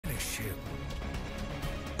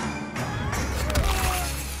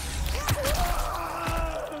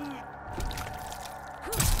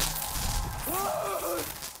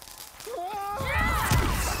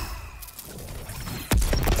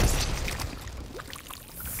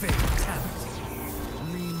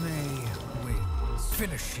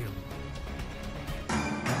Finish him.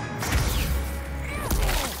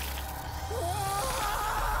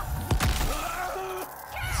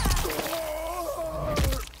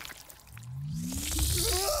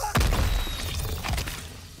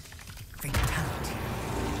 Fatality.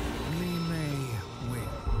 Li Mei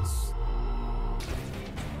wins.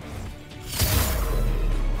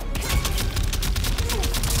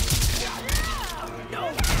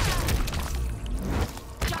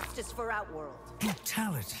 Justice for Outworld.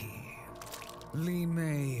 Brutality. Li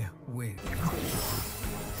Mei wins.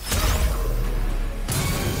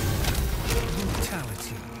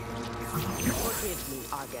 Brutality. Forgive me,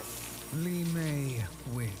 Argus. Li Mei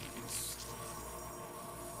wins.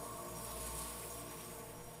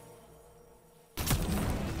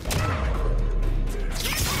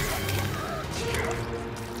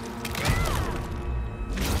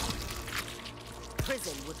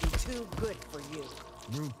 Prison would be too good for you.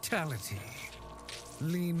 Brutality.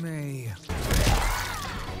 Li Mei.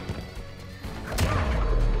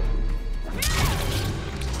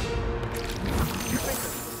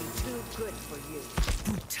 Prison would be too good for you.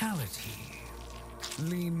 Brutality.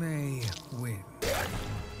 Li Mei wins.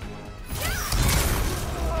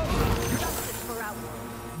 Justice for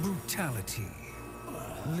Outworld. Brutality.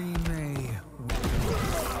 Li Mei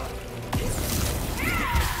wins.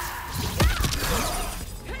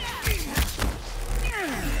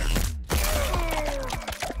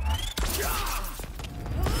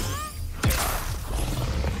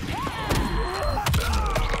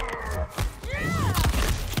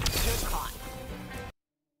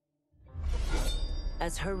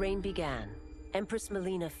 As her reign began, Empress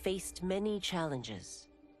Melina faced many challenges.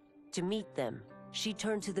 To meet them, she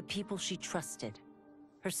turned to the people she trusted.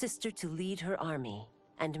 Her sister to lead her army,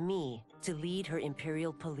 and me to lead her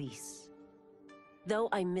Imperial police. Though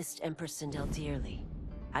I missed Empress Sindel dearly,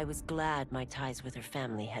 I was glad my ties with her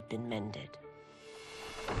family had been mended.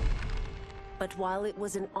 But while it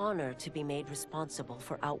was an honor to be made responsible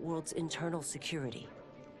for Outworld's internal security,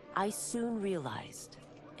 I soon realized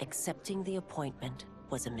accepting the appointment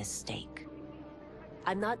was a mistake.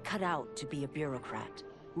 I'm not cut out to be a bureaucrat,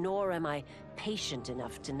 nor am I patient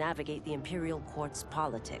enough to navigate the Imperial Court's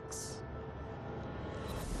politics.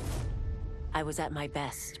 I was at my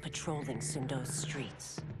best patrolling Sundo's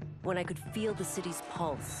streets, when I could feel the city's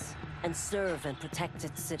pulse and serve and protect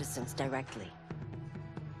its citizens directly.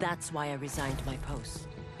 That's why I resigned my post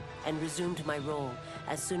and resumed my role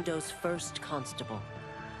as Sundo's first constable.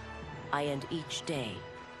 I end each day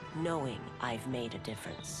knowing I've made a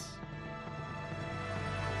difference.